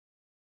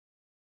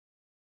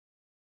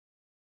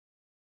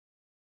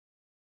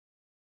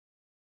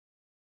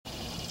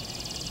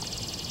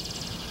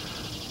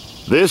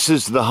This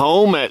is the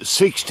home at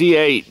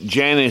 68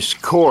 Janice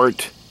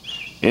Court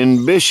in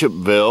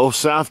Bishopville,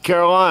 South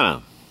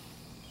Carolina.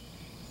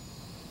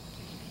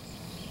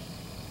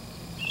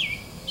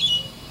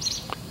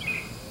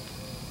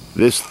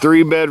 This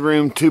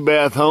 3-bedroom,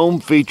 2-bath home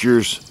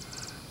features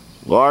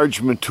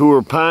large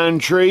mature pine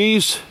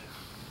trees,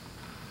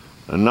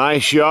 a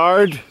nice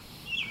yard,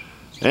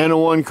 and a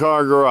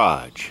 1-car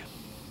garage.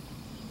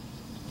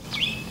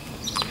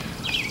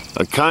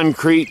 A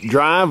concrete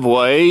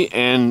driveway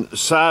and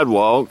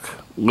sidewalk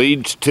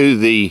leads to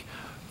the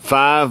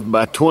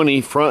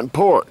 5x20 front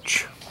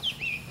porch.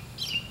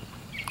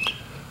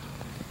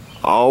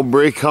 All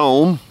brick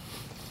home.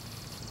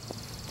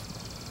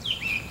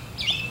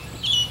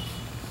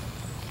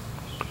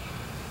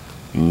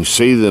 You can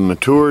see the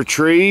mature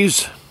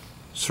trees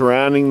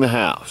surrounding the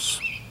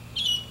house.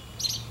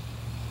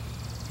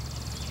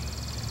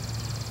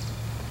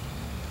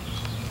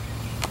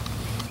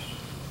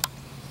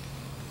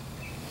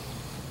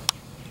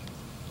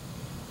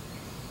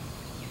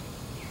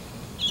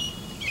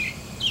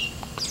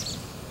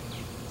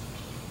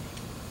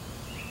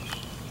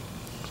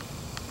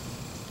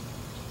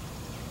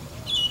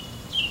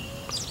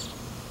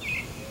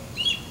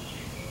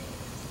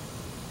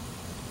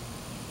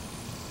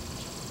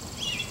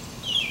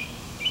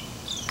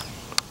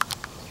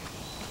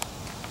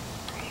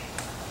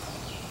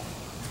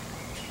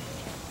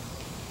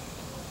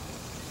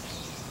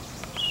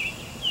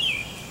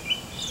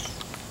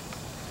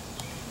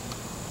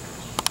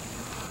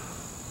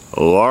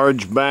 A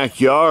large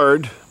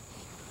backyard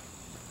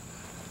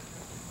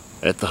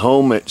at the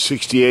home at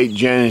 68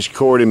 Janice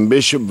Court in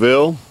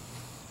Bishopville.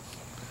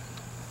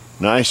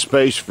 Nice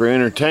space for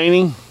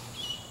entertaining.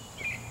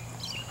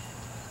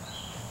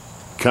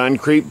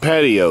 Concrete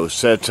patio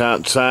sets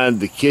outside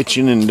the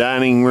kitchen and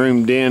dining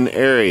room den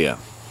area.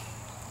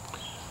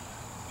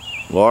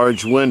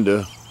 Large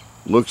window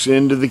looks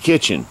into the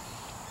kitchen.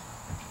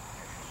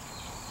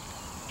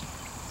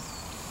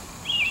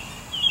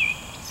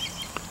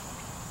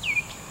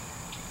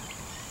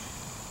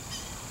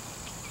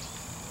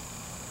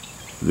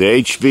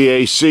 The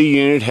HVAC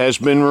unit has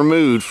been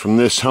removed from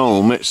this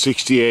home at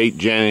 68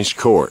 Janice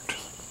Court.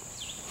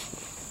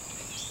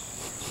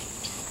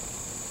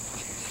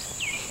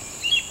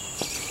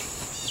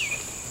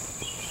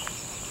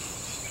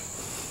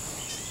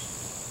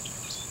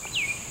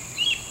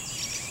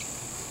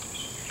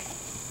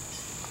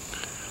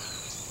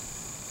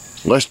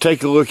 Let's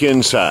take a look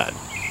inside.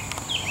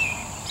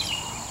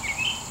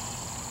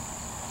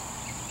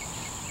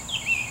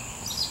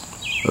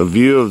 A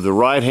view of the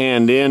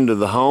right-hand end of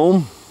the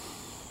home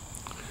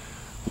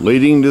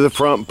leading to the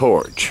front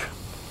porch.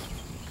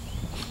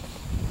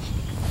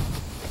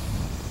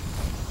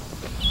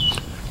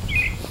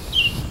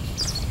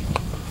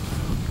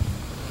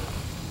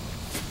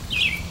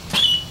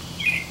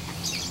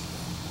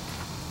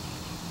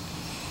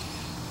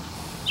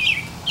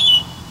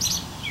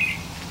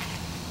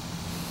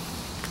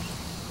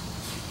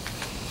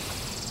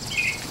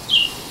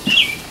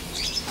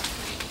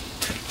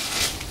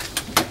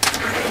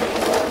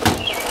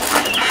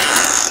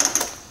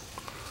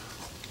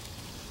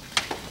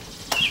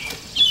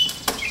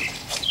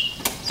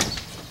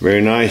 Very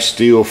nice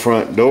steel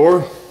front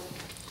door.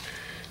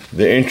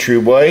 The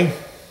entryway.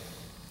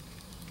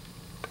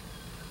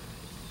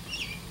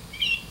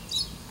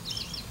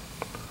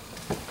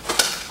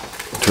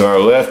 To our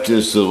left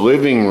is the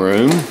living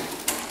room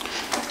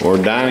or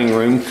dining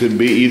room, could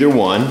be either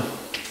one.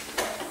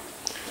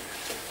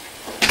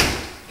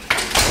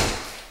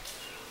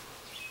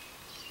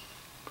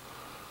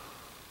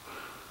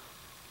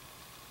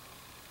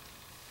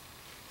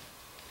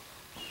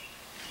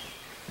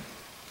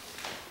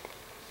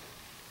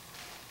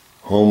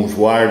 Home's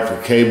wired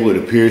for cable. It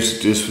appears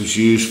that this was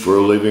used for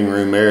a living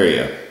room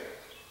area.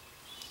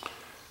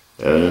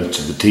 Evidence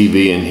of the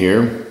TV in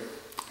here.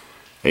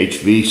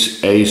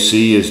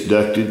 HVAC is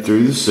ducted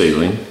through the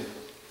ceiling.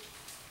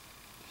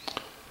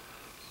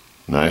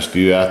 Nice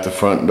view out the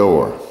front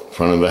door,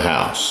 front of the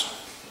house.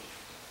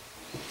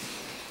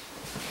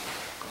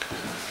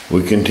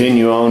 We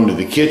continue on to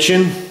the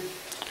kitchen.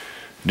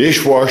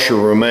 Dishwasher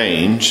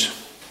remains.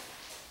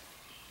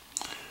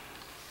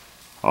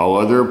 All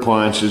other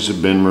appliances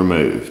have been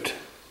removed.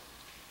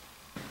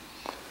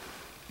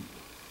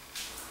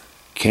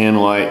 Can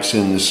lights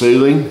in the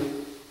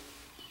ceiling.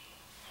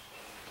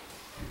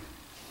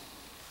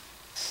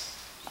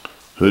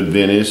 Hood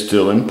vent is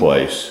still in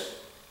place.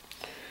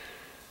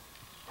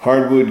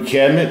 Hardwood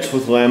cabinets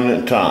with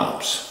laminate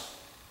tops.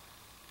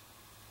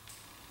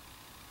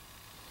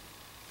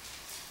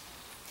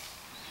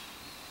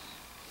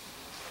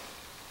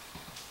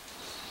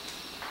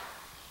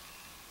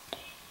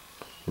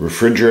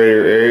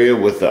 Refrigerator area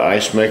with the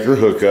ice maker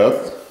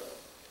hookup.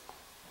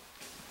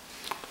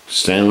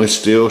 Stainless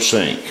steel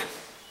sink.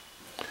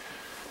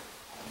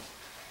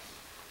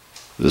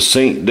 The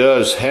sink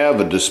does have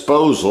a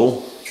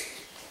disposal,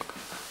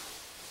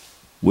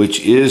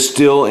 which is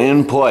still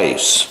in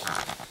place.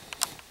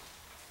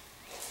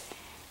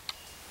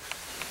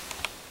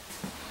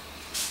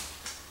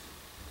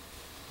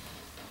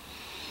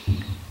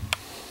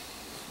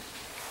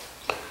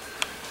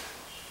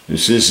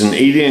 This is an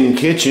eat-in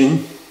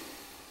kitchen.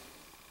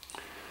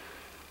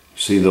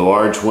 See the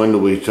large window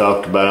we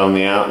talked about on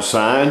the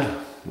outside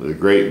with a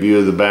great view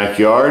of the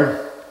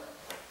backyard.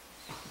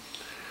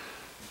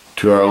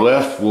 To our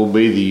left will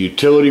be the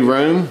utility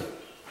room.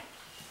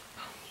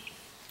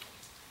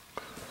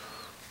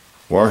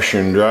 Washer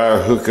and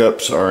dryer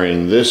hookups are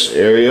in this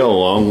area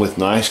along with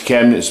nice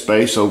cabinet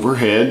space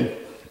overhead.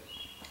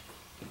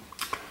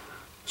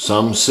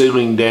 Some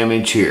ceiling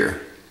damage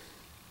here.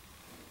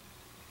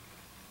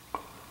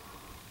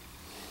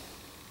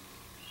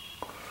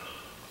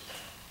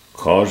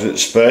 Closet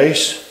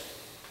space,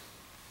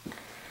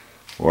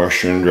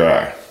 washer and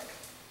dryer.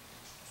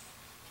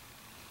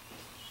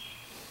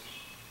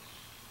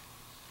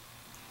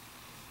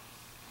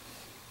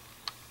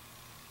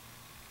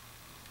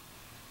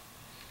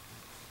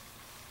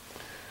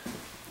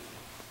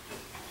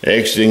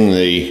 Exiting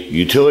the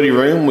utility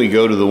room, we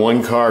go to the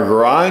one-car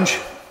garage.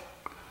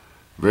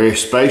 Very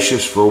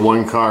spacious for a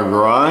one-car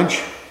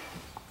garage.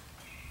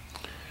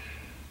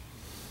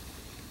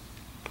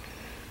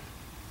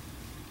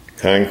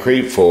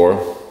 Concrete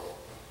floor.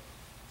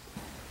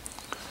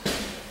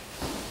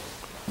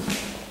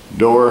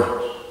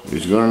 Door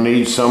is going to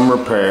need some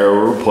repair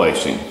or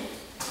replacing.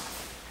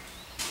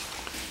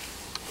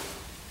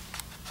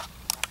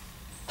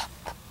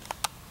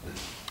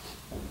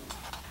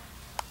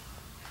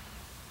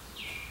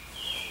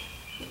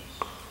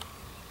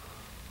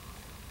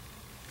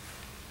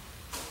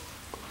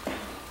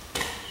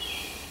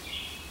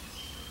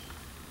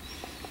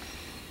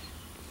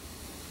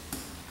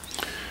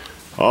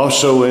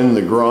 Also in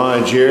the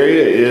garage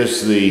area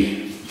is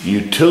the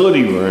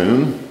utility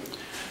room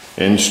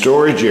and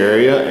storage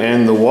area,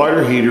 and the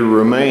water heater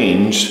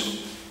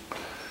remains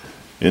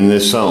in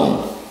this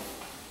home.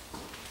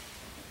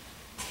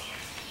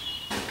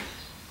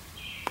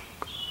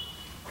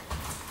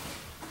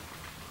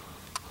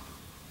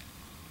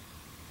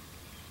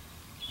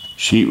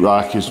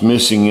 Sheetrock is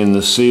missing in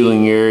the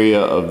ceiling area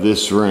of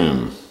this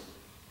room.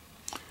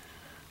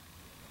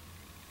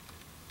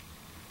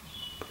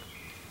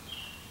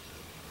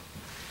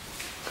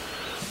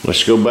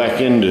 Let's go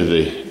back into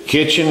the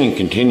kitchen and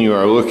continue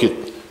our look at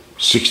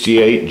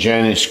 68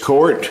 Janice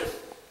Court.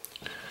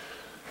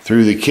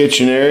 Through the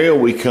kitchen area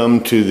we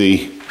come to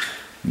the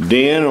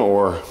den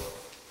or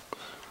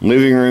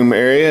living room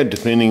area,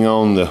 depending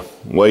on the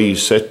way you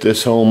set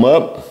this home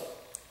up.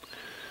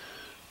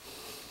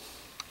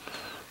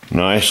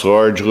 Nice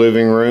large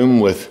living room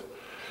with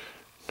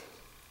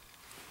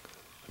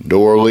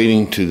door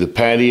leading to the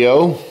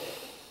patio.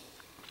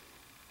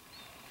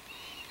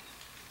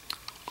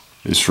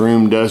 This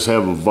room does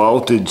have a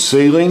vaulted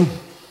ceiling.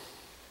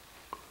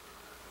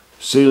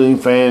 Ceiling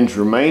fans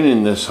remain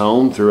in this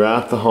home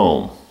throughout the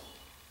home.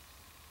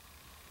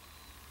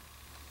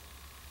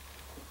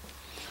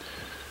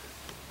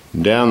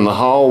 Down the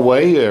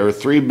hallway there are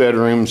 3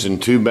 bedrooms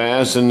and 2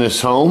 baths in this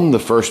home. The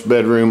first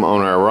bedroom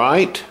on our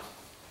right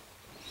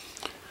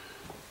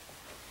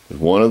is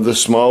one of the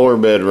smaller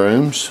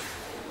bedrooms.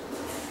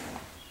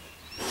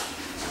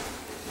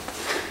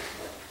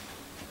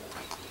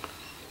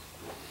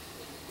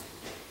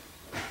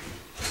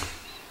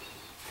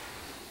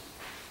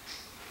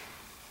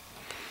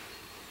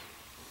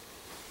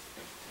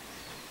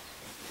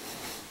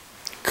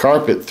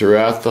 Carpet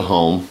throughout the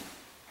home.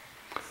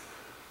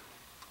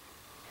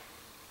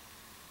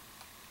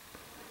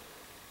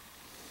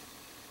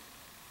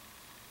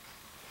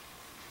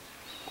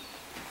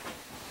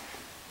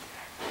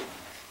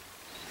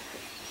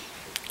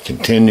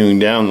 Continuing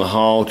down the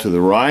hall to the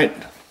right,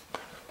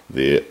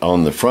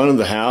 on the front of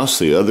the house,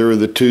 the other of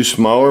the 2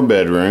 smaller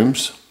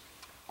bedrooms.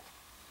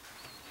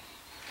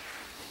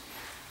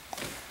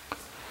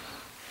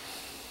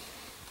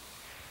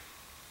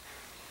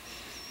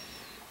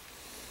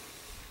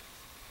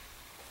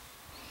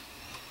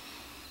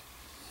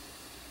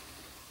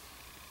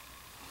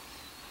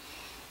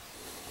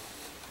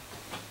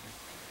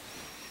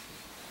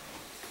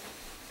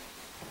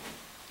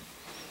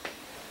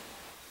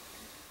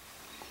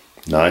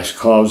 Nice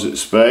closet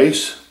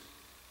space.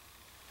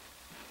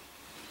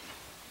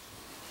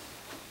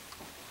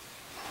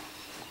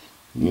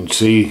 You can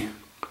see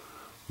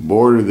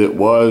border that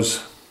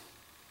was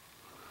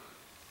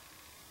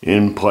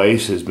in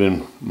place has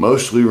been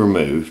mostly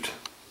removed.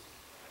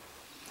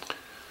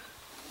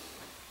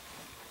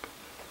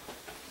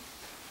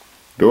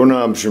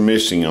 Doorknobs are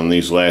missing on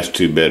these last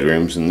 2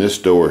 bedrooms, and this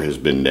door has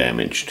been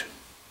damaged.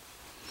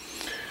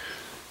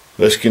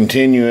 Let's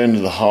continue into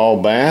the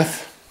hall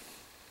bath.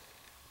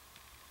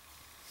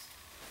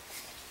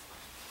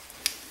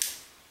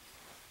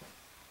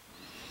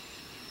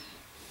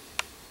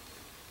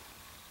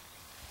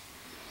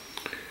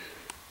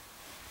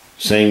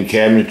 Same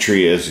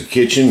cabinetry as the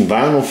kitchen,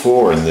 vinyl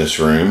floor in this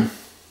room.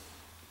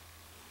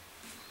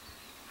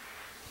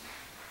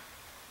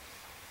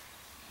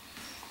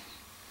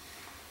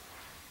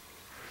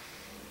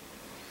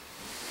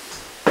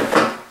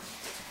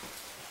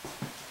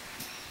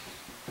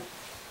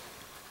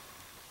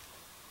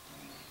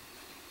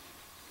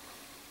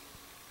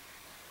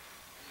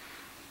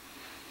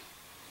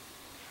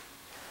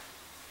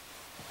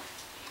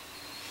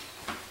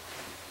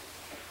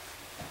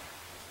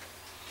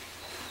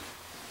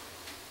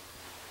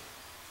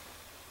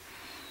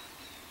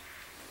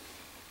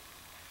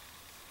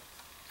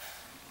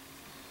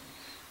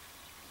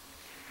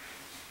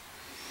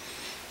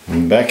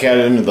 And back out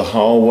into the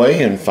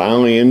hallway and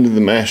finally into the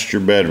master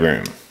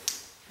bedroom.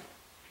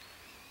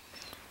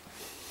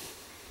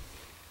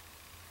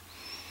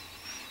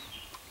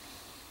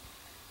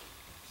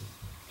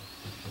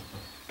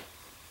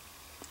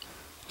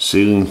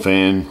 Ceiling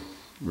fan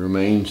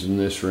remains in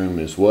this room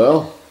as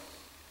well,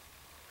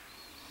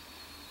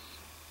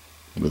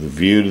 with a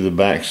view to the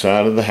back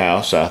side of the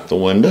house out the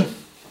window.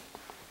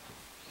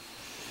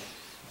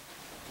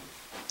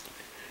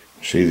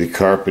 See, the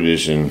carpet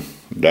is in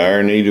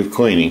dire need of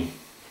cleaning.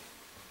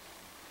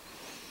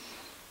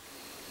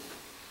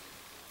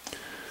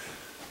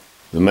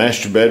 The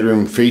master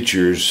bedroom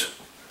features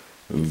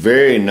a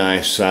very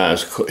nice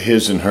size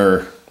his and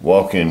her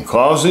walk-in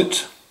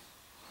closet.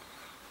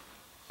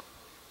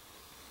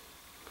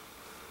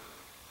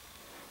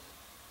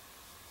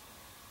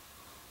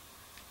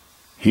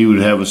 He would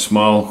have a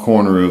small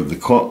corner of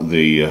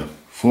the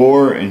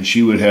floor, and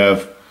she would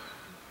have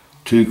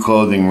 2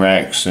 clothing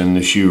racks and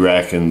the shoe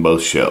rack in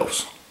both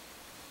shelves.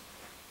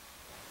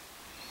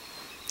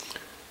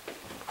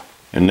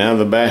 And now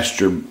the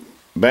master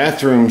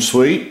bathroom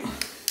suite.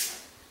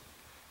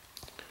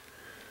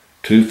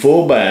 2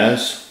 full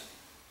baths.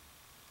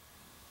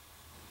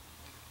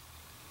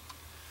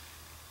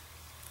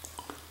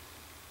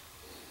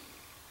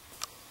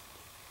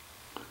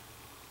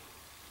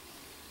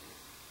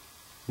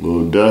 A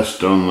little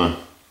dust on the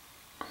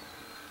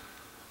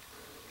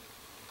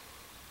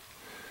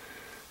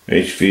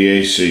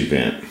HVAC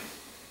vent.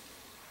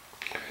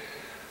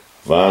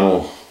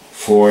 Vinyl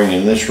flooring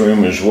in this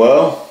room as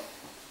well.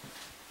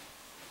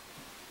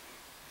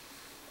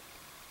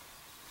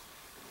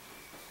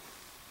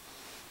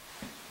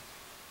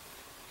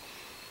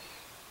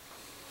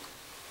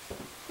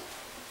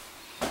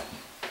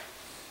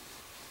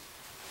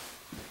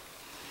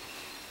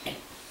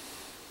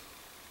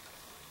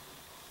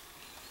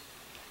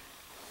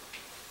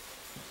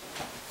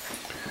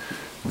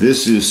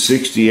 This is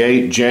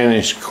 68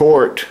 Janice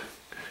Court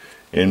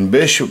in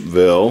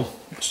Bishopville,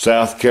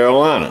 South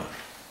Carolina.